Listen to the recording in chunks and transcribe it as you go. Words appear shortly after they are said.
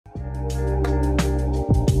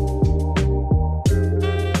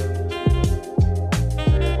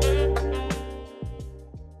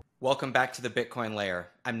Welcome back to the Bitcoin Layer.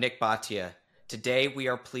 I'm Nick Bhatia. Today we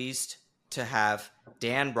are pleased to have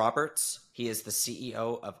Dan Roberts. He is the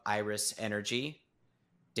CEO of Iris Energy.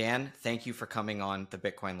 Dan, thank you for coming on the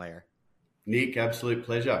Bitcoin Layer. Nick, absolute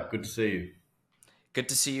pleasure. Good to see you. Good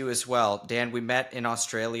to see you as well. Dan, we met in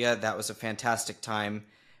Australia. That was a fantastic time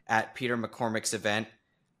at Peter McCormick's event.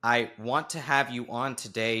 I want to have you on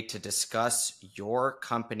today to discuss your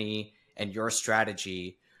company and your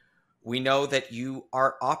strategy. We know that you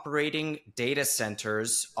are operating data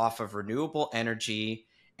centers off of renewable energy,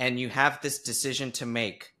 and you have this decision to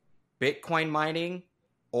make: Bitcoin mining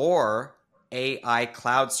or AI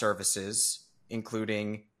cloud services,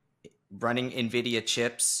 including running NVIDIA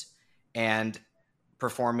chips and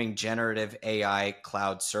performing generative AI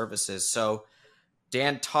cloud services. So,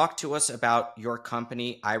 Dan, talk to us about your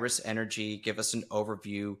company, Iris Energy. Give us an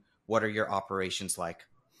overview. What are your operations like?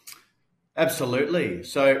 Absolutely.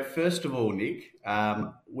 So first of all, Nick,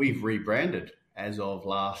 we've rebranded as of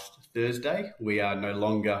last Thursday. We are no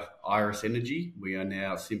longer Iris Energy. We are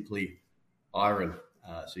now simply Iron.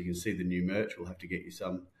 So you can see the new merch. We'll have to get you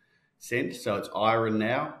some sent. So it's Iron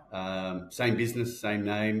now. Same business, same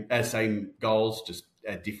name, same goals, just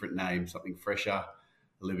a different name, something fresher, a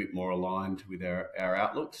little bit more aligned with our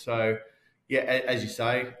outlook. So yeah, as you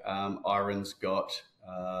say, Iron's got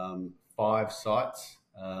 5 sites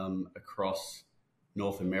across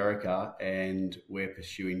North America, and we're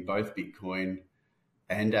pursuing both Bitcoin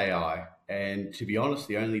and AI. And to be honest,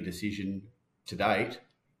 the only decision to date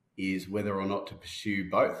is whether or not to pursue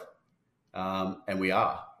both. And we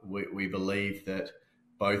are. We believe that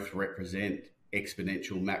both represent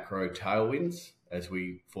exponential macro tailwinds as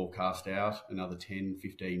we forecast out another 10,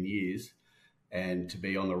 15 years. And to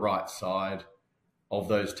be on the right side of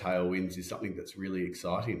those tailwinds is something that's really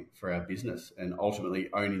exciting for our business, and ultimately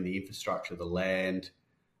owning the infrastructure, the land,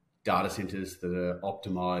 data centers that are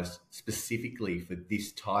optimized specifically for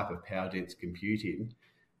this type of power dense computing,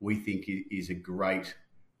 we think is a great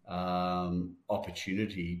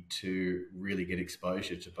opportunity to really get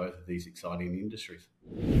exposure to both of these exciting industries.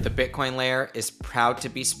 The Bitcoin Layer is proud to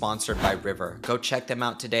be sponsored by River. Go check them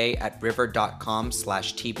out today at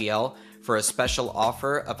river.com/TBL for a special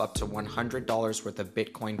offer of up to $100 worth of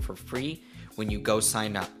Bitcoin for free when you go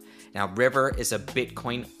sign up. Now, River is a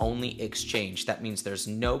Bitcoin-only exchange. That means there's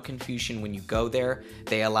no confusion when you go there.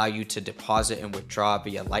 They allow you to deposit and withdraw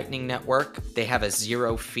via Lightning Network. They have a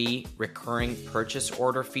zero-fee recurring purchase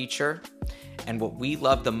order feature. And what we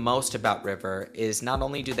love the most about River is not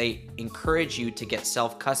only do they encourage you to get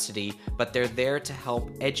self-custody, but they're there to help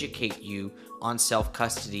educate you on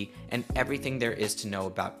self-custody and everything there is to know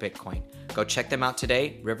about Bitcoin. Go check them out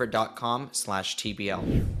today,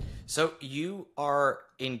 river.com/TBL. So you are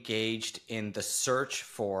engaged in the search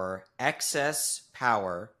for excess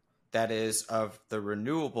power that is of the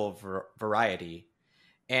renewable variety.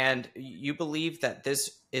 And you believe that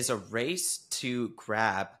this is a race to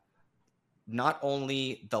grab not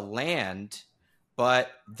only the land,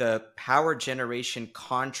 but the power generation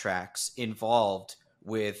contracts involved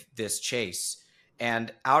with this chase.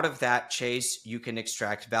 And out of that chase, you can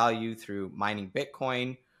extract value through mining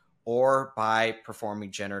Bitcoin or by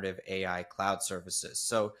performing generative AI cloud services.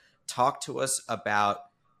 So talk to us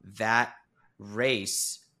about that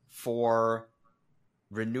race for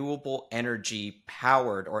renewable energy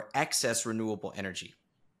powered or excess renewable energy.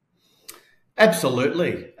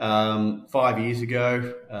 Absolutely. 5 years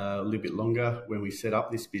ago, a little bit longer, when we set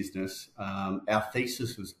up this business, our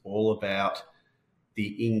thesis was all about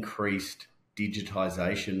the increased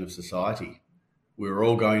digitization of society. We were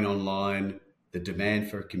all going online. The demand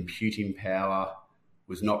for computing power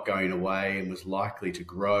was not going away and was likely to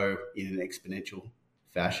grow in an exponential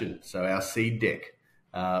fashion. So our seed deck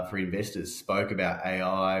for investors spoke about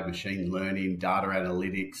AI, machine learning, data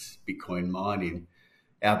analytics, Bitcoin mining.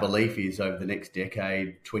 Our belief is over the next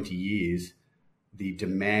decade, 20 years, the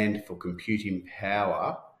demand for computing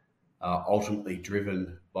power, ultimately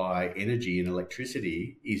driven by energy and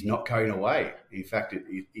electricity, is not going away. In fact,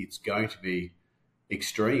 it's going to be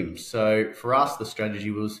extreme. So for us, the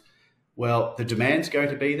strategy was, well, the demand's going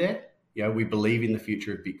to be there. You know, we believe in the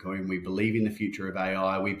future of Bitcoin. We believe in the future of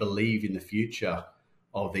AI. We believe in the future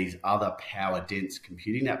of these other power-dense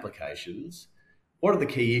computing applications. What are the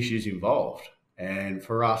key issues involved? And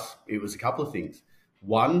for us, it was a couple of things.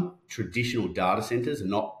 One, traditional data centers are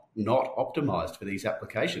not optimized for these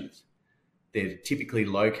applications. They're typically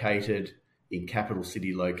located in capital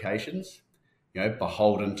city locations,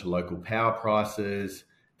 beholden to local power prices,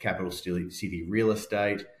 capital city real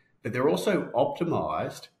estate, but they're also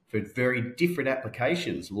optimized for very different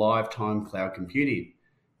applications: live time cloud computing,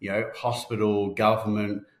 hospital,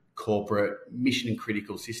 government, corporate, mission and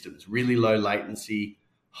critical systems, really low latency,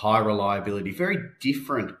 high reliability, very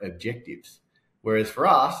different objectives. Whereas for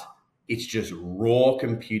us, it's just raw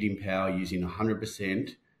computing power using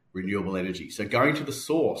 100% renewable energy. So going to the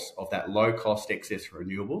source of that low cost excess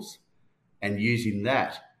renewables and using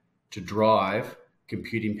that to drive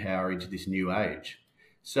computing power into this new age.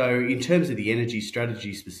 So in terms of the energy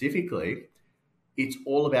strategy specifically, it's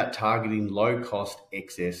all about targeting low cost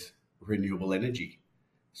excess renewable energy.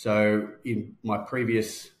 So in my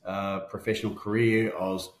previous professional career, I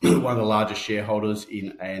was one of the largest shareholders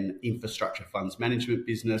in an infrastructure funds management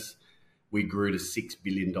business. We grew to $6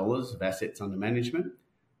 billion of assets under management,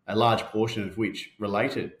 a large portion of which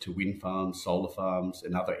related to wind farms, solar farms,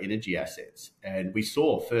 and other energy assets. And we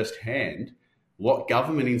saw firsthand what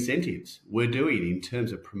government incentives were doing in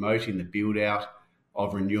terms of promoting the build out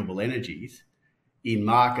of renewable energies in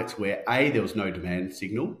markets where there was no demand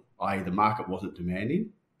signal, i.e. the market wasn't demanding.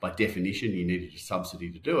 By definition, you needed a subsidy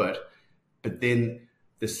to do it. But then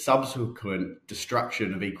the subsequent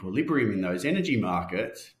destruction of equilibrium in those energy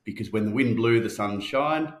markets, because when the wind blew, the sun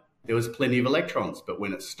shined, there was plenty of electrons. But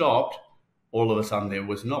when it stopped, all of a sudden there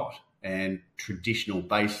was not. And traditional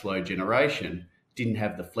baseload generation didn't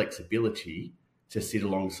have the flexibility to sit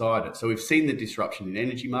alongside it. So we've seen the disruption in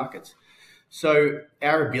energy markets. So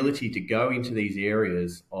our ability to go into these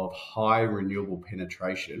areas of high renewable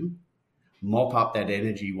penetration, mop up that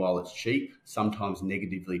energy while it's cheap, sometimes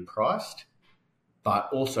negatively priced, but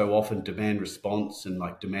also often demand response and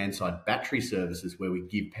like demand side battery services where we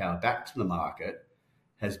give power back to the market,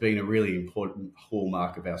 has been a really important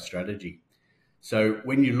hallmark of our strategy. So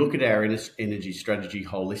when you look at our energy strategy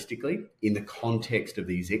holistically in the context of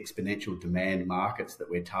these exponential demand markets that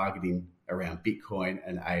we're targeting around Bitcoin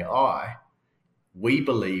and AI, we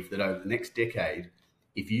believe that over the next decade,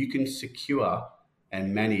 if you can secure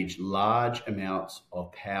and manage large amounts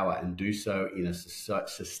of power and do so in a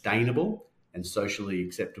sustainable and socially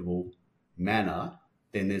acceptable manner,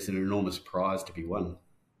 then there's an enormous prize to be won.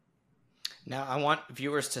 Now, I want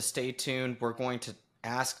viewers to stay tuned. We're going to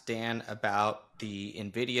ask Dan about the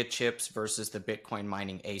NVIDIA chips versus the Bitcoin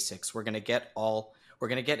mining ASICs. We're going to get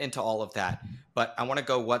into all of that, but I want to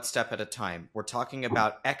go one step at a time. We're talking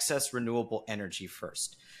about excess renewable energy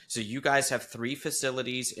first. So you guys have 3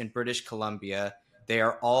 facilities in British Columbia. They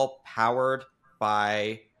are all powered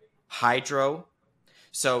by hydro.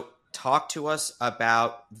 So talk to us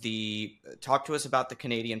about the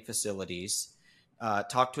Canadian facilities.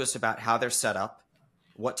 Talk to us about how they're set up,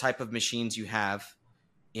 what type of machines you have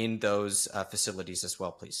in those facilities as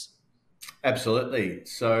well, please. Absolutely.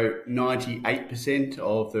 So 98%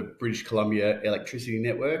 of the British Columbia electricity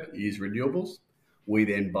network is renewables. We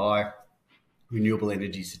then buy renewable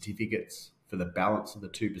energy certificates for the balance of the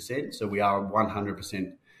 2%. So we are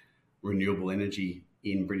 100% renewable energy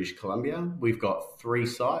in British Columbia. We've got 3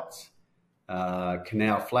 sites,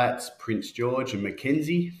 Canal Flats, Prince George and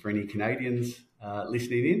Mackenzie for any Canadians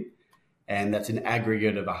listening in. And that's an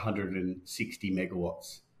aggregate of 160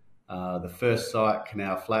 megawatts. The first site,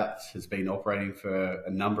 Canal Flats, has been operating for a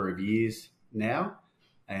number of years now,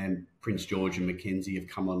 and Prince George and Mackenzie have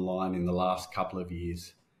come online in the last couple of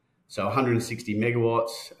years. So 160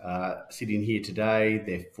 megawatts sitting here today,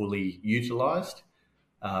 they're fully utilised,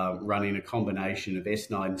 running a combination of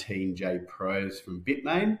S19J Pros from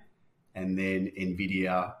Bitmain and then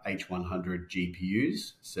NVIDIA H100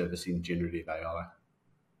 GPUs servicing generative AI.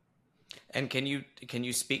 And can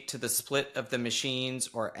you speak to the split of the machines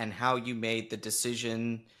and how you made the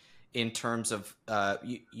decision in terms of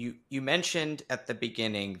you mentioned at the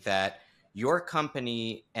beginning that your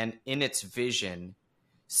company and in its vision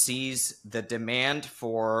sees the demand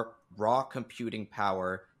for raw computing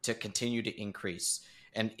power to continue to increase.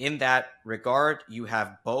 And in that regard, you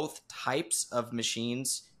have both types of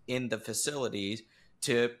machines in the facilities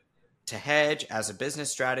to hedge as a business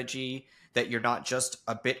strategy that you're not just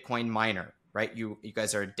a Bitcoin miner, right? You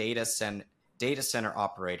guys are a data center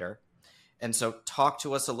operator. And so talk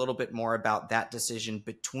to us a little bit more about that decision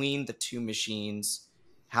between the 2 machines.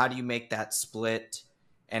 How do you make that split?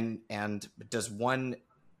 And does one,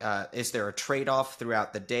 is there a trade-off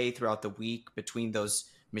throughout the day, throughout the week between those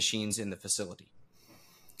machines in the facility?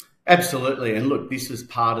 Absolutely. And look, this is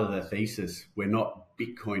part of the thesis. We're not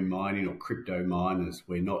Bitcoin mining or crypto miners.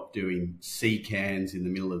 We're not doing sea cans in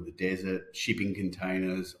the middle of the desert, shipping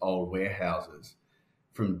containers, old warehouses.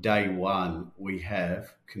 From day one, we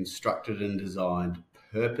have constructed and designed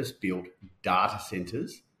purpose-built data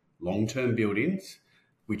centers, long-term buildings,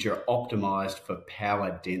 which are optimized for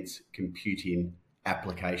power-dense computing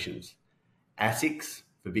applications. ASICs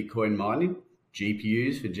for Bitcoin mining,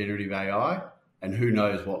 GPUs for generative AI, and who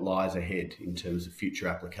knows what lies ahead in terms of future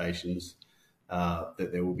applications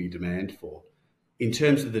that there will be demand for. In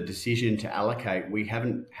terms of the decision to allocate, we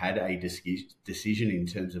haven't had a decision in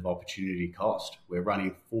terms of opportunity cost. We're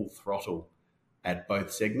running full throttle at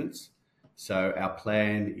both segments. So our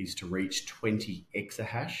plan is to reach 20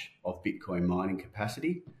 exahash of Bitcoin mining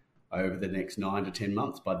capacity over the next 9 to 10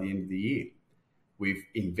 months by the end of the year. We've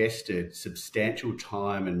invested substantial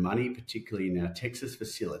time and money, particularly in our Texas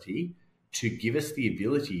facility, to give us the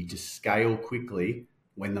ability to scale quickly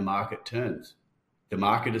when the market turns. The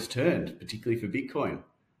market has turned, particularly for Bitcoin.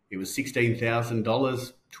 It was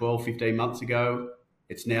 $16,000 12, 15 months ago.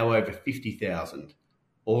 It's now over $50,000.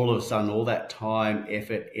 All of a sudden, all that time,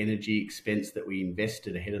 effort, energy, expense that we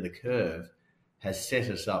invested ahead of the curve has set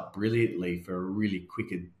us up brilliantly for a really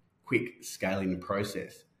quick scaling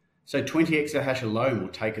process. So 20 exahash alone will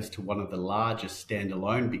take us to one of the largest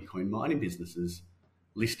standalone Bitcoin mining businesses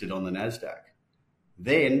listed on the NASDAQ.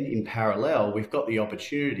 Then, in parallel, we've got the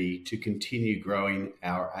opportunity to continue growing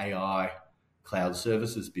our AI cloud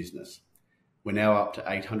services business. We're now up to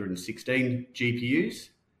 816 GPUs,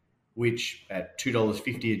 which at $2.50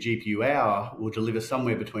 a GPU hour will deliver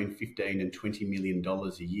somewhere between $15 and $20 million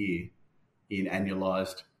a year in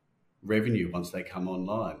annualized revenue once they come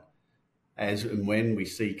online. As and when we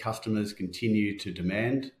see customers continue to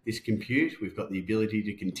demand this compute, we've got the ability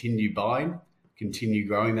to continue buying, continue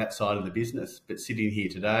growing that side of the business. But sitting here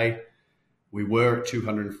today, we were at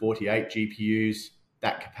 248 GPUs.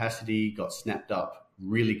 That capacity got snapped up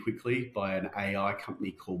really quickly by an AI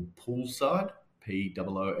company called Poolside,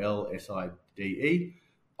 Poolside,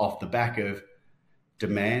 off the back of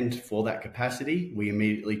demand for that capacity. We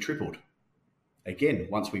immediately tripled. Again,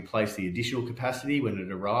 once we place the additional capacity when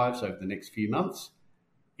it arrives over the next few months,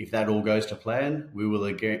 if that all goes to plan, we will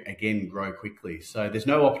again grow quickly. So there's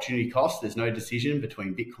no opportunity cost. There's no decision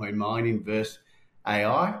between Bitcoin mining versus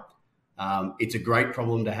AI. It's a great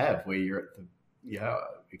problem to have where you're at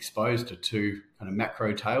exposed to two kind of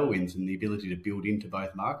macro tailwinds and the ability to build into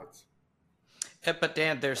both markets. But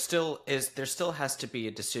Dan, there still has to be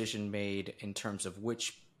a decision made in terms of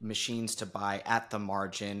which machines to buy at the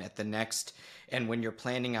margin, at the next, and when you're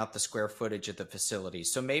planning out the square footage of the facility.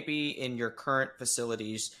 So maybe in your current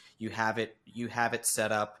facilities, you have it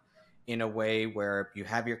set up in a way where you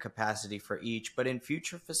have your capacity for each, but in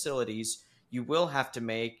future facilities, you will have to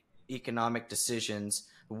make economic decisions.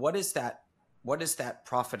 What is that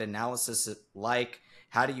profit analysis like?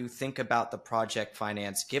 How do you think about the project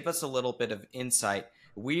finance? Give us a little bit of insight.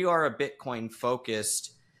 We are a Bitcoin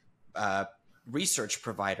focused research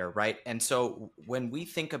provider, right? And so when we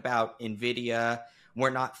think about NVIDIA,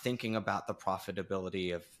 we're not thinking about the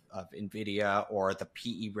profitability of NVIDIA or the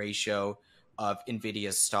PE ratio of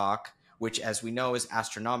NVIDIA's stock, which, as we know, is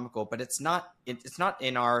astronomical, but it's not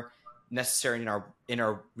in our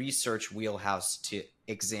research wheelhouse to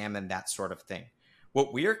examine that sort of thing.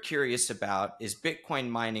 What we are curious about is Bitcoin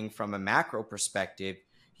mining from a macro perspective.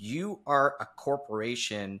 You are a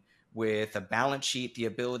corporation with a balance sheet, the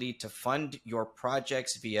ability to fund your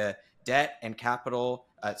projects via debt and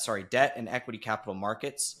equity capital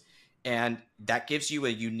markets. And that gives you a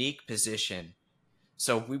unique position.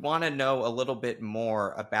 So we want to know a little bit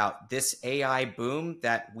more about this AI boom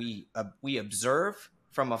that we observe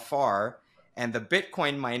from afar, and the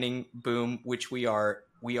Bitcoin mining boom, which we are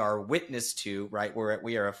witness to, right?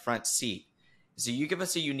 We are a front seat. So you give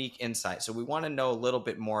us a unique insight. So we want to know a little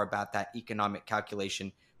bit more about that economic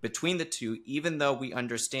calculation between the two, even though we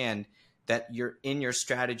understand that in your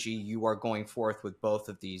strategy, you are going forth with both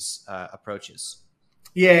of these approaches.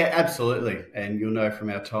 Yeah, absolutely. And you'll know from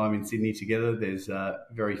our time in Sydney together, there's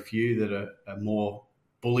very few that are more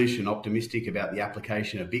bullish and optimistic about the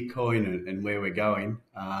application of Bitcoin and where we're going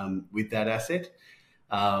with that asset.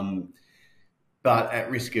 But at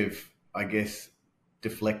risk of, I guess,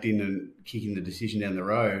 deflecting and kicking the decision down the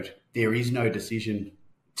road, there is no decision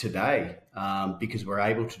today because we're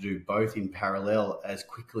able to do both in parallel as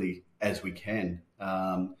quickly as we can.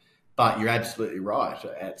 But you're absolutely right.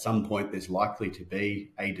 At some point, there's likely to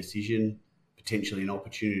be a decision, potentially an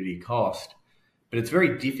opportunity cost, but it's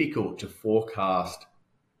very difficult to forecast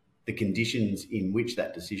the conditions in which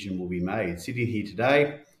that decision will be made. Sitting here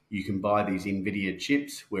today, you can buy these NVIDIA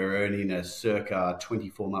chips. We're earning a circa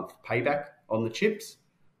 24-month payback on the chips.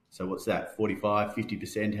 So what's that? 45,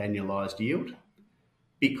 50% annualized yield.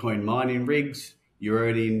 Bitcoin mining rigs, you're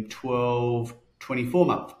earning 12,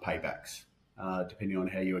 24-month paybacks, depending on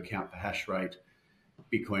how you account for hash rate,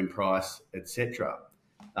 Bitcoin price, etc.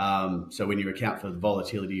 So when you account for the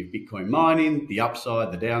volatility of Bitcoin mining, the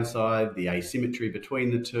upside, the downside, the asymmetry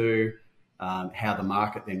between the two, how the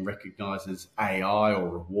market then recognizes AI or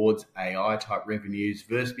rewards AI type revenues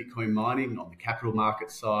versus Bitcoin mining on the capital market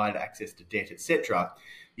side, access to debt, etc.,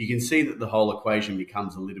 you can see that the whole equation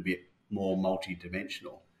becomes a little bit more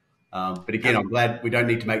multi-dimensional. But again, I'm glad we don't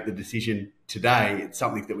need to make the decision today. It's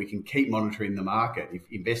something that we can keep monitoring the market. If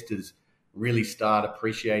investors really start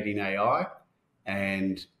appreciating AI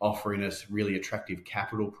and offering us really attractive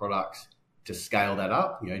capital products to scale that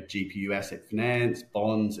up, GPU asset finance,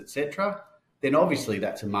 bonds, etc., then obviously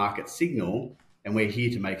that's a market signal and we're here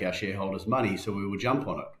to make our shareholders money, so we will jump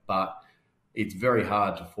on it. But it's very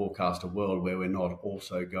hard to forecast a world where we're not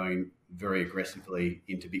also going very aggressively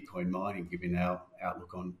into Bitcoin mining, given our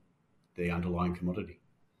outlook on the underlying commodity.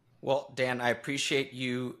 Well, Dan, I appreciate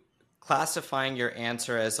you classifying your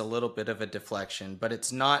answer as a little bit of a deflection, but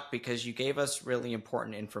it's not, because you gave us really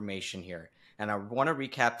important information here. And I want to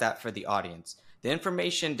recap that for the audience. The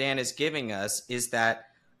information Dan is giving us is that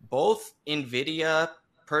both NVIDIA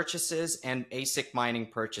purchases and ASIC mining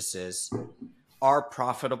purchases are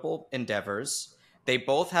profitable endeavors. They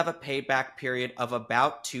both have a payback period of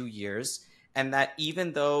about 2 years, and that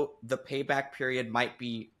even though the payback period might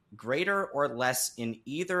be greater or less in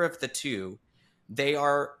either of the two, they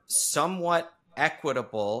are somewhat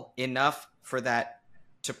equitable enough for that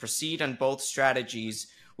to proceed on both strategies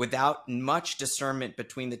without much discernment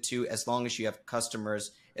between the two, as long as you have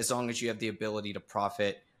customers, as long as you have the ability to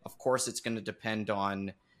profit. Of course, it's going to depend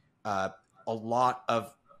on a lot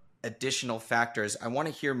of additional factors. I want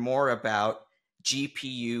to hear more about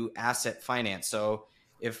GPU asset finance. So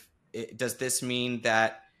does this mean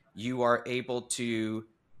that you are able to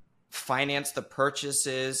finance the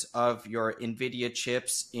purchases of your NVIDIA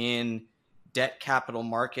chips in debt capital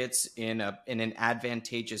markets in an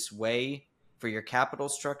advantageous way for your capital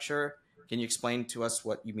structure? Can you explain to us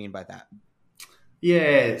what you mean by that?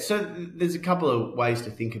 Yeah, so there's a couple of ways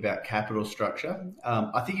to think about capital structure.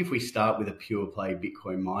 I think if we start with a pure play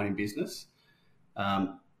Bitcoin mining business,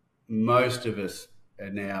 most of us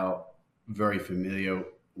are now very familiar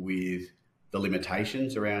with the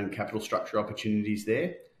limitations around capital structure opportunities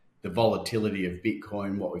there. The volatility of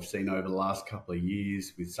Bitcoin, what we've seen over the last couple of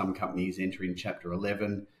years with some companies entering Chapter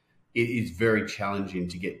 11, it is very challenging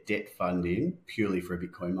to get debt funding purely for a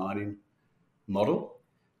Bitcoin mining model.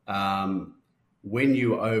 When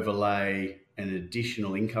you overlay an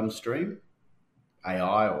additional income stream,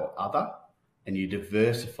 AI or other, and you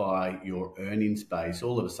diversify your earnings base,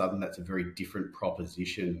 all of a sudden that's a very different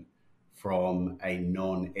proposition from a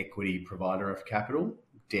non-equity provider of capital,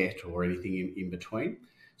 debt or anything in between.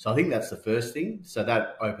 So I think that's the first thing. So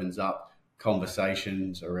that opens up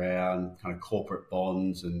conversations around kind of corporate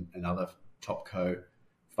bonds and other topco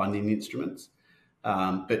funding instruments.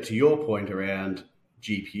 But to your point around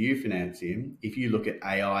GPU financing, if you look at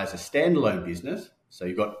AI as a standalone business, so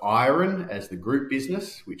you've got Iron as the group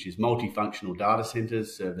business, which is multifunctional data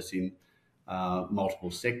centers servicing multiple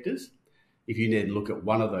sectors. If you then look at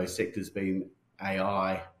one of those sectors being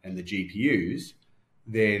AI and the GPUs,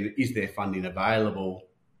 then is there funding available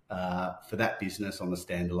for that business on a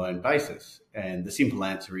standalone basis? And the simple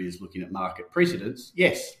answer is, looking at market precedents,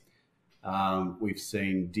 yes. We've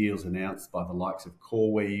seen deals announced by the likes of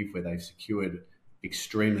CoreWeave where they've secured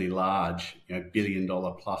extremely large,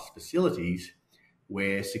 billion-dollar plus facilities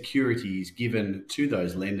where security is given to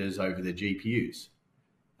those lenders over the GPUs.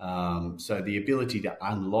 So the ability to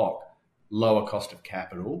unlock lower cost of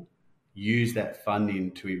capital, use that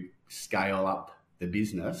funding to scale up the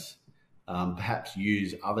business, perhaps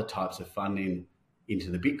use other types of funding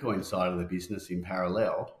into the Bitcoin side of the business in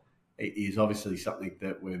parallel, is obviously something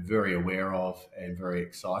that we're very aware of and very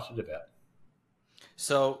excited about.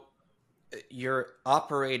 So you're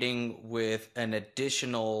operating with an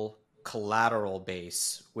additional collateral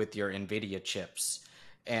base with your NVIDIA chips,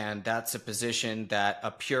 and that's a position that a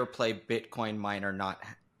pure play Bitcoin miner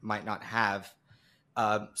might not have.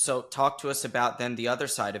 So talk to us about then the other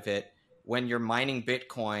side of it. When you're mining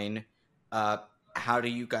Bitcoin, how do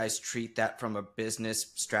you guys treat that from a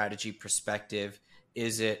business strategy perspective?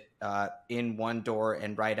 Is it in one door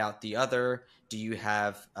and right out the other? Do you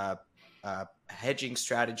have a hedging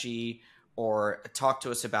strategy? Or talk to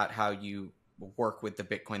us about how you work with the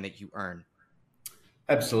Bitcoin that you earn.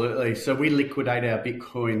 Absolutely. So we liquidate our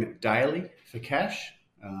Bitcoin daily for cash,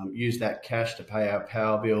 use that cash to pay our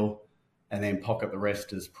power bill, and then pocket the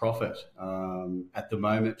rest as profit. At the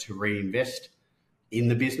moment, to reinvest in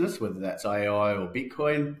the business, whether that's AI or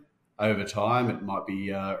Bitcoin, over time it might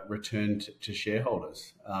be returned to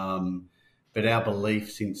shareholders. But our belief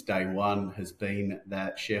since day one has been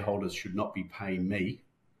that shareholders should not be paying me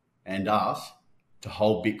and us to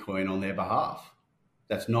hold Bitcoin on their behalf.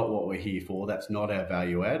 That's not what we're here for. That's not our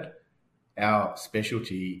value add. Our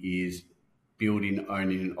specialty is building,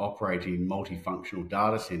 owning, and operating multifunctional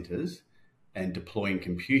data centers and deploying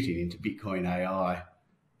computing into Bitcoin AI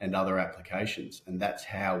and other applications. And that's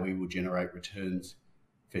how we will generate returns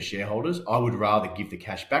for shareholders. I would rather give the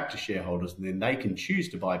cash back to shareholders and then they can choose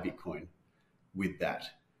to buy Bitcoin with that.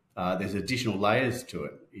 There's additional layers to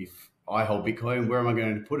it. If I hold Bitcoin, where am I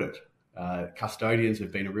going to put it? Custodians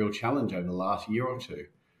have been a real challenge over the last year or two.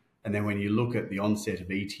 And then when you look at the onset of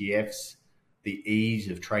ETFs, the ease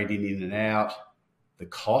of trading in and out, the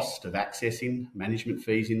cost of accessing management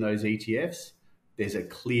fees in those ETFs, there's a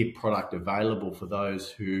clear product available for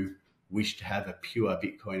those who wish to have a pure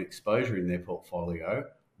Bitcoin exposure in their portfolio.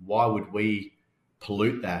 Why would we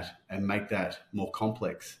pollute that and make that more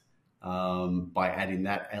complex by adding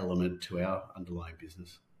that element to our underlying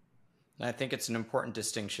business? I think it's an important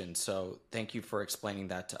distinction. So thank you for explaining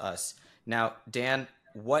that to us. Now, Dan,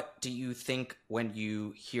 what do you think when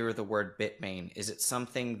you hear the word Bitmain? Is it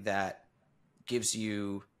something that gives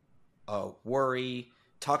you a worry?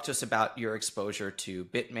 Talk to us about your exposure to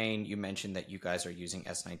Bitmain. You mentioned that you guys are using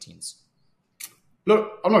S19s.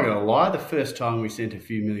 Look, I'm not going to lie. The first time we sent a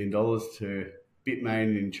few $1 million to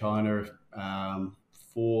Bitmain in China 4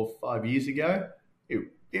 or 5 years ago,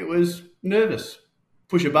 it was nervous.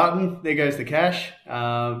 Push a button, there goes the cash.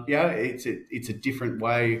 It's a different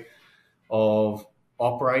way of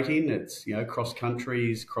operating. It's cross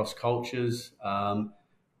countries, cross cultures.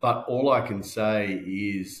 But all I can say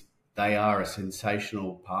is they are a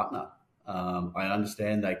sensational partner. I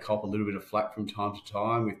understand they cop a little bit of flack from time to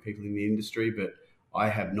time with people in the industry, but I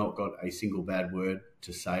have not got a single bad word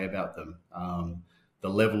to say about them. The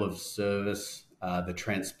level of service, the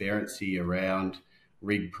transparency around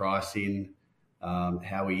rig pricing,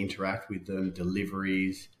 how we interact with them,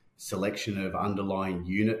 deliveries, selection of underlying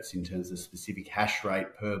units in terms of specific hash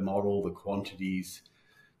rate per model, the quantities,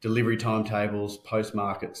 delivery timetables,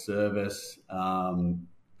 post-market service.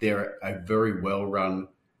 They're a very well-run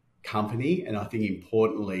company, and I think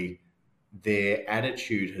importantly, their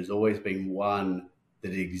attitude has always been one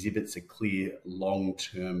that exhibits a clear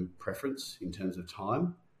long-term preference in terms of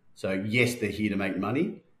time. So yes, they're here to make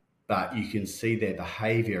money, but you can see their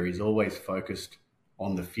behavior is always focused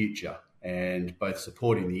on the future and both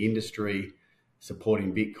supporting the industry,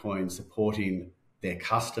 supporting Bitcoin, supporting their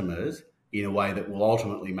customers in a way that will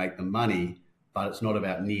ultimately make them money, but it's not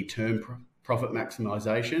about near-term profit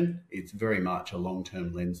maximization. It's very much a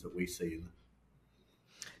long-term lens that we see in them.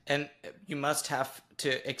 And you must have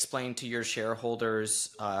to explain to your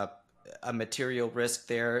shareholders a material risk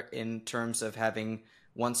there in terms of having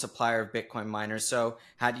one supplier of Bitcoin miners. So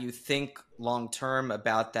how do you think long-term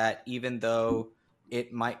about that, even though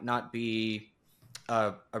it might not be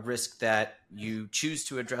a risk that you choose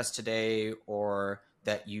to address today or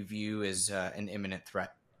that you view as an imminent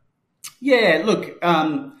threat? Yeah, look,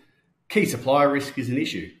 key supplier risk is an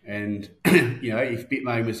issue. And, if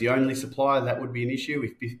Bitmain was the only supplier, that would be an issue.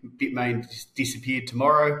 If Bitmain disappeared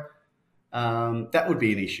tomorrow, that would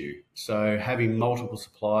be an issue. So having multiple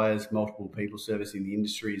suppliers, multiple people servicing the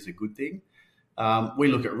industry is a good thing. We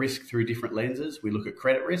look at risk through different lenses. We look at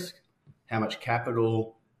credit risk. How much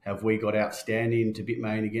capital have we got outstanding to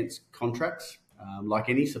Bitmain against contracts? Like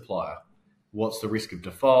any supplier. What's the risk of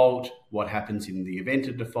default? What happens in the event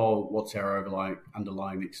of default? What's our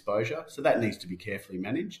underlying exposure? So that needs to be carefully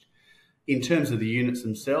managed. In terms of the units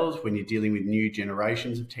themselves, when you're dealing with new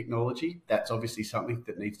generations of technology, that's obviously something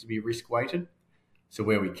that needs to be risk weighted. So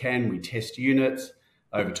where we can, we test units.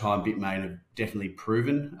 Over time, Bitmain have definitely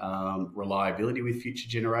proven reliability with future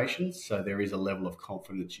generations. So there is a level of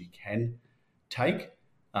confidence you can take.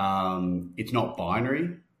 It's not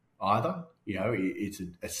binary either. It's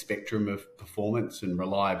a spectrum of performance and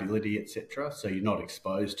reliability, etc. So you're not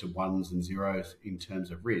exposed to ones and zeros in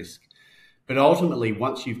terms of risk. But ultimately,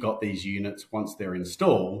 once you've got these units, once they're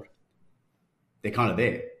installed, they're kind of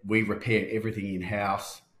there. We repair everything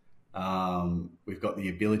in-house. We've got the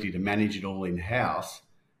ability to manage it all in-house.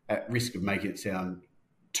 At risk of making it sound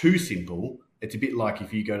too simple, it's a bit like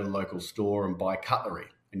if you go to the local store and buy cutlery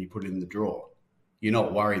and you put it in the drawer. You're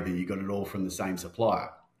not worried that you got it all from the same supplier.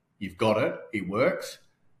 You've got it, it works.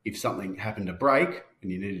 If something happened to break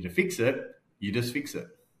and you needed to fix it, you just fix it.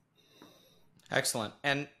 Excellent.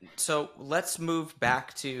 And so let's move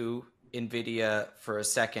back to NVIDIA for a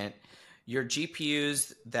second. Your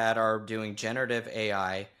GPUs that are doing generative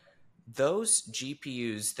AI, those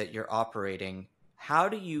GPUs that you're operating, how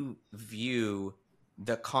do you view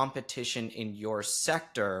the competition in your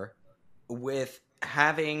sector with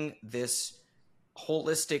having this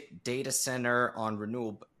holistic data center on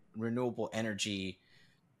renewable energy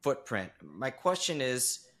footprint? My question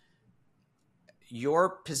is, your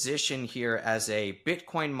position here as a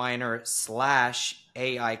Bitcoin miner slash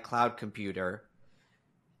AI cloud computer,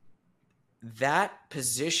 that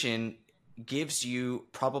position gives you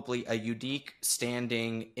probably a unique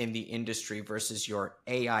standing in the industry versus your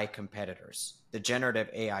AI competitors, the generative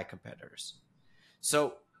AI competitors.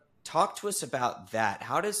 So talk to us about that.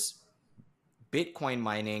 How does Bitcoin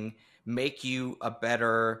mining make you a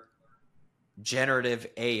better generative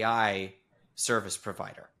AI service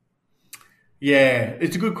provider? Yeah,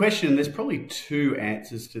 it's a good question. There's probably two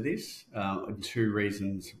answers to this, and two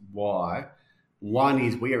reasons why. One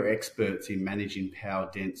is we are experts in managing power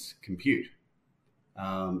dense compute.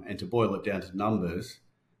 And to boil it down to numbers,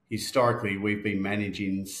 historically we've been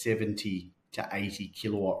managing 70 to 80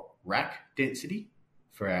 kilowatt rack density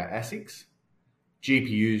for our ASICs.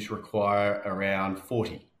 GPUs require around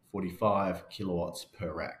 40, 45 kilowatts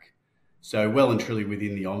per rack. So well and truly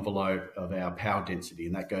within the envelope of our power density.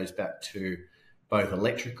 And that goes back to both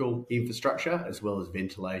electrical infrastructure as well as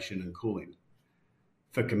ventilation and cooling.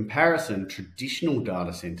 For comparison, traditional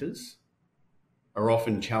data centers are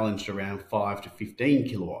often challenged around 5 to 15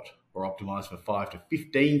 kilowatt or optimized for 5 to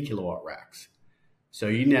 15 kilowatt racks. So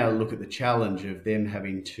you now look at the challenge of them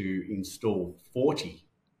having to install 40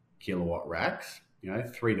 kilowatt racks,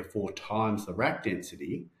 3 to 4 times the rack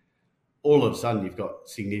density. All of a sudden you've got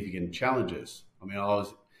significant challenges. I mean, I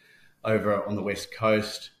was over on the West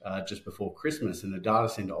Coast just before Christmas, and a data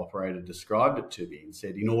center operator described it to me and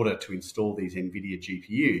said, in order to install these NVIDIA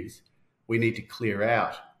GPUs, we need to clear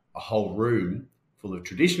out a whole room full of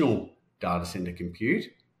traditional data center compute,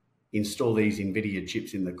 install these NVIDIA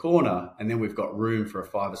chips in the corner, and then we've got room for a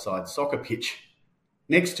five-a-side soccer pitch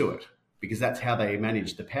next to it, because that's how they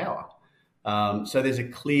manage the power. So there's a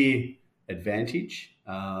clear advantage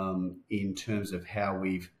in terms of how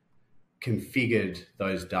we've configured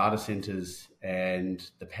those data centers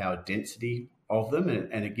and the power density of them.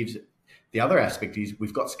 And it gives it, the other aspect is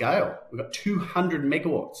we've got scale. We've got 200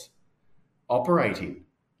 megawatts operating.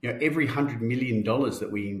 Every $100 million that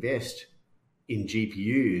we invest in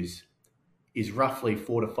GPUs is roughly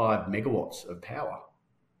 4 to 5 megawatts of power.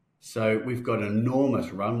 So we've got an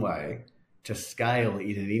enormous runway to scale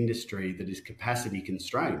in an industry that is capacity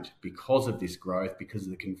constrained because of this growth, because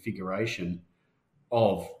of the configuration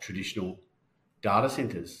of traditional data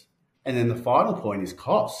centers. And then the final point is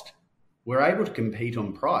cost. We're able to compete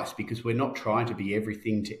on price because we're not trying to be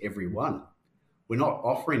everything to everyone. We're not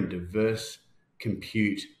offering diverse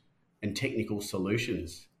compute and technical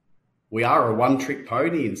solutions. We are a one-trick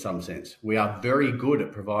pony in some sense. We are very good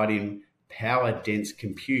at providing power-dense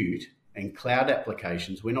compute and cloud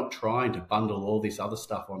applications. We're not trying to bundle all this other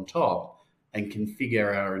stuff on top and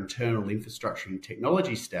configure our internal infrastructure and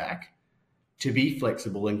technology stack to be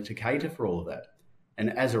flexible and to cater for all of that.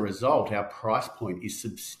 And as a result, our price point is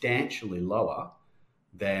substantially lower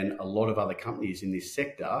than a lot of other companies in this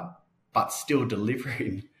sector, but still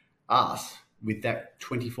delivering us with that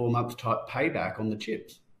 24 months type payback on the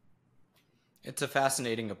chips. It's a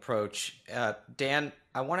fascinating approach. Dan,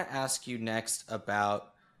 I want to ask you next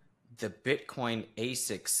about the Bitcoin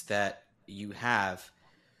ASICs that you have.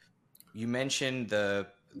 You mentioned the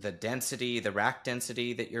density, the rack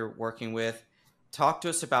density that you're working with. Talk to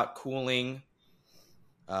us about cooling.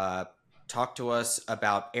 Talk to us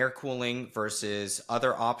about air cooling versus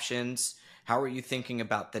other options. How are you thinking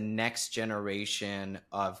about the next generation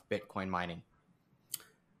of Bitcoin mining?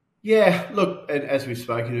 Yeah, look, as we've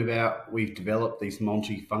spoken about, we've developed these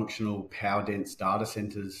multifunctional power-dense data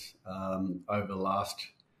centers over the last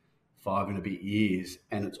 5 and a bit years,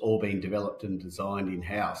 and it's all been developed and designed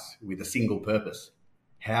in-house with a single purpose.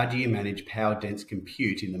 How do you manage power-dense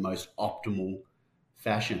compute in the most optimal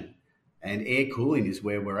fashion? And air cooling is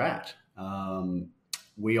where we're at.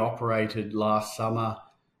 We operated last summer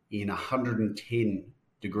in 110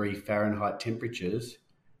 degree Fahrenheit temperatures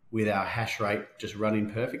with our hash rate just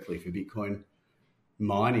running perfectly for Bitcoin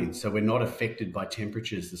mining. So we're not affected by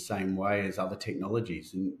temperatures the same way as other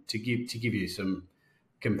technologies. And to give you some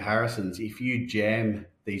comparisons, if you jam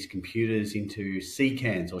these computers into sea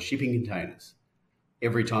cans or shipping containers,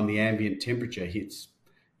 every time the ambient temperature hits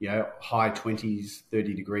high 20s,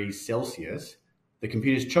 30 degrees Celsius, the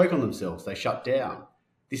computers choke on themselves, they shut down.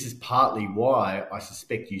 This is partly why I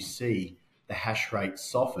suspect you see the hash rate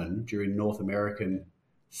soften during North American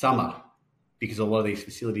summer, because a lot of these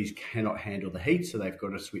facilities cannot handle the heat, so they've got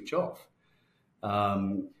to switch off.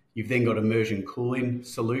 You've then got immersion cooling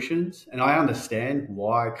solutions, and I understand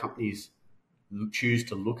why companies choose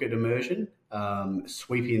to look at immersion.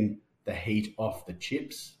 Sweeping the heat off the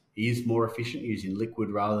chips is more efficient using liquid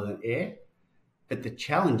rather than air. But the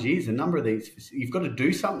challenge is a number of these, you've got to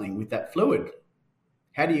do something with that fluid.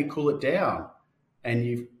 How do you cool it down?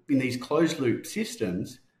 And in these closed loop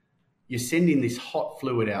systems, you're sending this hot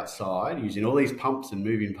fluid outside using all these pumps and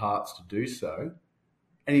moving parts to do so.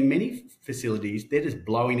 And in many facilities, they're just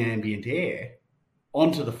blowing ambient air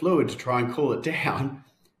onto the fluid to try and cool it down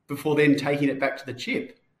before then taking it back to the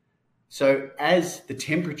chip. So as the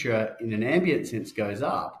temperature in an ambient sense goes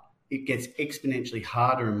up, it gets exponentially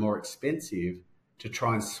harder and more expensive to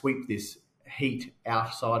try and sweep this heat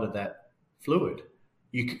outside of that fluid.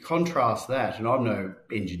 You could contrast that, and I'm no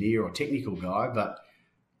engineer or technical guy, but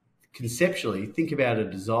conceptually, think about a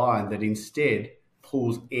design that instead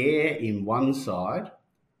pulls air in one side,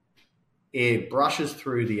 air brushes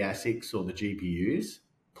through the ASICs or the GPUs,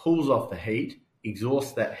 pulls off the heat,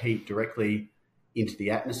 exhausts that heat directly into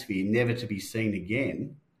the atmosphere, never to be seen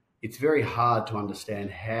again. It's very hard to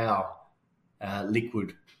understand how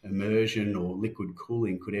liquid immersion or liquid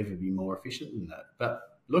cooling could ever be more efficient than that. But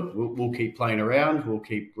look, we'll keep playing around, we'll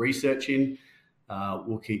keep researching,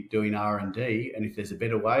 we'll keep doing R&D, and if there's a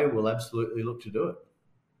better way, we'll absolutely look to do it.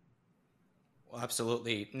 Well,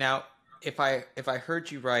 absolutely. Now, if I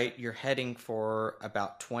heard you right, you're heading for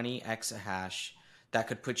about 20 exahash. That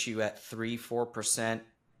could put you at 3-4%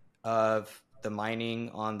 of the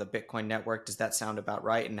mining on the Bitcoin network. Does that sound about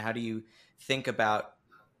right? And how do you think about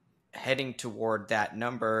heading toward that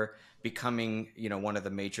number, becoming, one of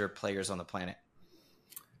the major players on the planet?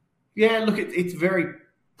 Yeah, look, it's very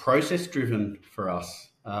process driven for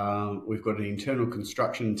us. We've got an internal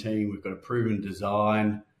construction team. We've got a proven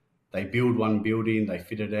design. They build one building, they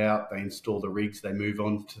fit it out, they install the rigs, they move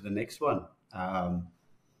on to the next one.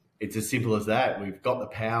 It's as simple as that. We've got the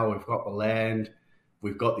power, we've got the land,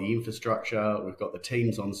 we've got the infrastructure, we've got the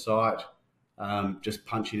teams on site, just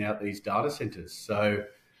punching out these data centers. So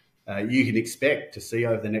you can expect to see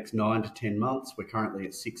over the next 9 to 10 months, we're currently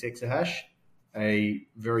at 6 exahash, a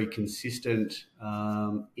very consistent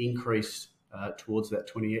increase towards that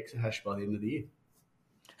 20 exahash by the end of the year.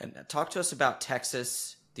 And talk to us about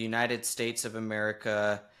Texas, the United States of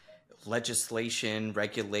America, legislation,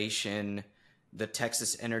 regulation, the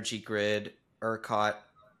Texas energy grid, ERCOT.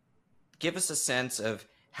 Give us a sense of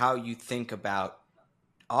how you think about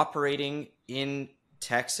operating in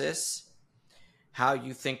Texas, how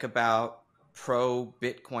you think about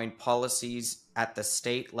pro-Bitcoin policies at the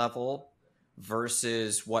state level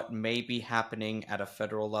versus what may be happening at a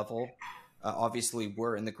federal level. Obviously,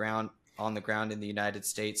 we're on the ground in the United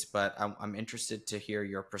States, but I'm interested to hear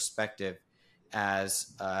your perspective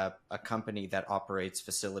as a company that operates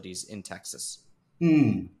facilities in Texas.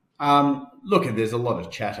 Look, there's a lot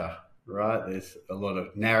of chatter, right? There's a lot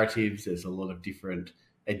of narratives. There's a lot of different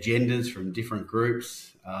agendas from different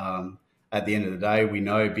groups. At the end of the day, we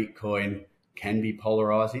know Bitcoin can be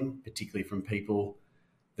polarizing, particularly from people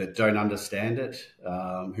that don't understand it,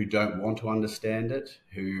 who don't want to understand it,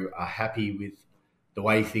 who are happy with the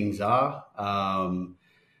way things are.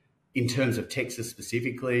 In terms of Texas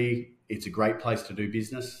specifically, it's a great place to do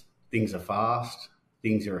business. Things are fast,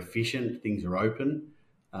 things are efficient, things are open,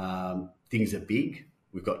 things are big.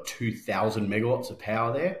 We've got 2,000 megawatts of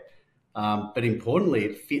power there. But importantly,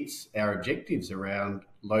 it fits our objectives around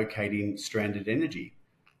locating stranded energy.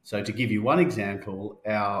 So to give you one example,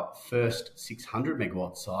 our first 600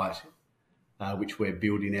 megawatt site, which we're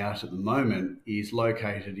building out at the moment, is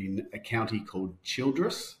located in a county called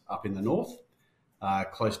Childress up in the north,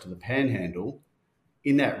 close to the Panhandle.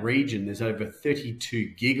 In that region, there's over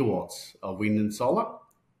 32 gigawatts of wind and solar.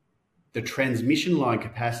 The transmission line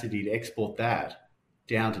capacity to export that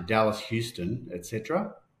down to Dallas, Houston,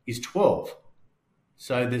 etc., is 12.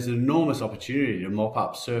 So there's an enormous opportunity to mop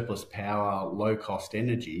up surplus power, low-cost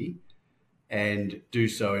energy, and do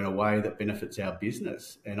so in a way that benefits our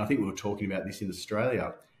business. And I think we were talking about this in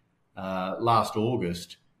Australia. Last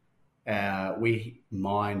August, we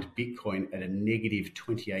mined Bitcoin at a negative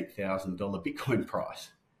 $28,000 Bitcoin price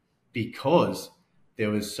because there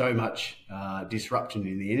was so much disruption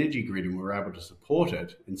in the energy grid, and we were able to support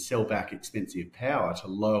it and sell back expensive power to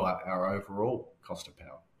lower our overall cost of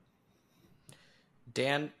power.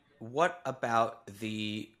 Dan, what about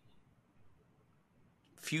the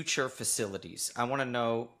future facilities? I want to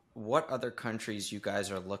know what other countries you guys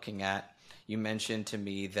are looking at. You mentioned to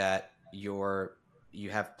me that you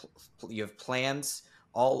have plans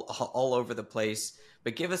all over the place,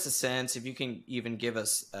 but give us a sense, if you can even give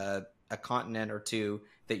us a continent or two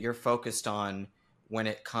that you're focused on when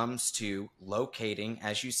it comes to locating,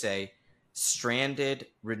 as you say, stranded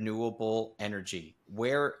renewable energy.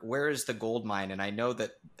 Where is the gold mine? And I know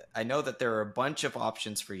that there are a bunch of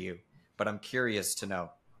options for you, but I'm curious to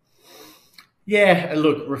know. Yeah, and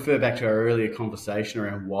look, refer back to our earlier conversation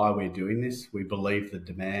around why we're doing this. We believe the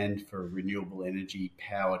demand for renewable energy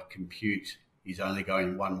powered compute is only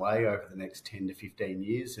going one way over the next 10 to 15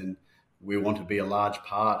 years. And we want to be a large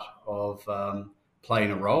part of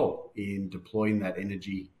playing a role in deploying that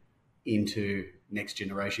energy into next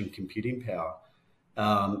generation computing power.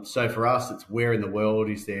 So for us, it's where in the world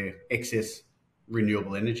is there excess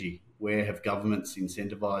renewable energy? Where have governments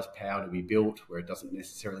incentivized power to be built where it doesn't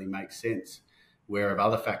necessarily make sense? Where have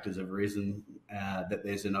other factors have arisen that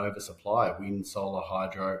there's an oversupply of wind, solar,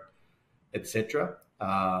 hydro, etc.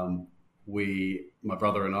 My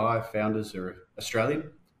brother and I, founders, are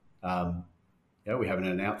Australian. We haven't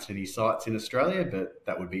announced any sites in Australia, but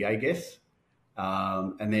that would be a guess.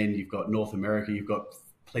 And then you've got North America, you've got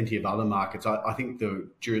plenty of other markets. I think the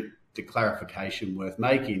clarification worth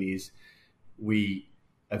making is we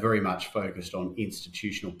are very much focused on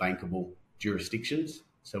institutional bankable jurisdictions.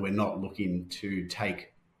 So we're not looking to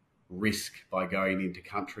take risk by going into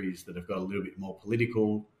countries that have got a little bit more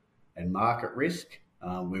political and market risk.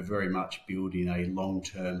 We're very much building a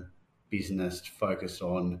long-term business focused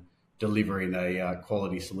on delivering a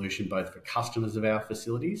quality solution both for customers of our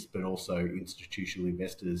facilities, but also institutional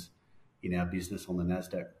investors in our business on the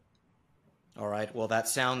NASDAQ. All right. Well, that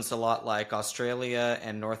sounds a lot like Australia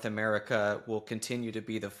and North America will continue to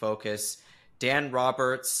be the focus. Dan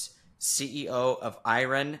Roberts, CEO of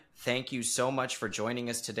Iron, thank you so much for joining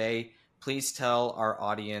us today. Please tell our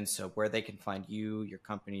audience where they can find you, your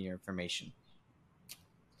company, your information.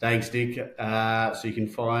 Thanks, Dick. So you can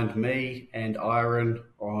find me and Iron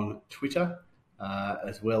on Twitter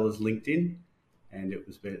as well as LinkedIn. And it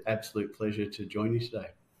was an absolute pleasure to join you today.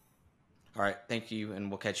 All right, thank you, and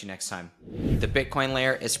we'll catch you next time. The Bitcoin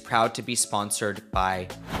Layer is proud to be sponsored by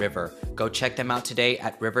River. Go check them out today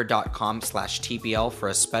at river.com/TBL for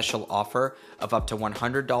a special offer of up to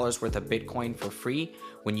 $100 worth of Bitcoin for free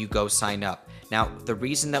when you go sign up. Now, the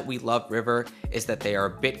reason that we love River is that they are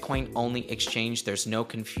a Bitcoin-only exchange. There's no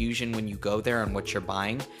confusion when you go there on what you're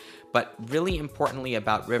buying. But really importantly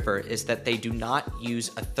about River is that they do not use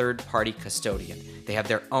a third-party custodian. They have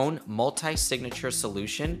their own multi-signature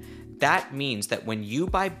solution. That means that when you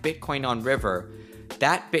buy Bitcoin on River,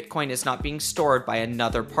 that Bitcoin is not being stored by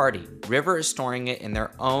another party. River is storing it in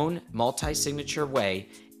their own multi-signature way,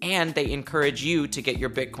 and they encourage you to get your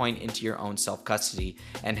Bitcoin into your own self-custody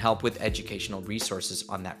and help with educational resources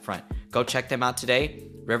on that front. Go check them out today,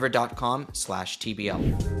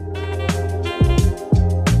 river.com/TBL.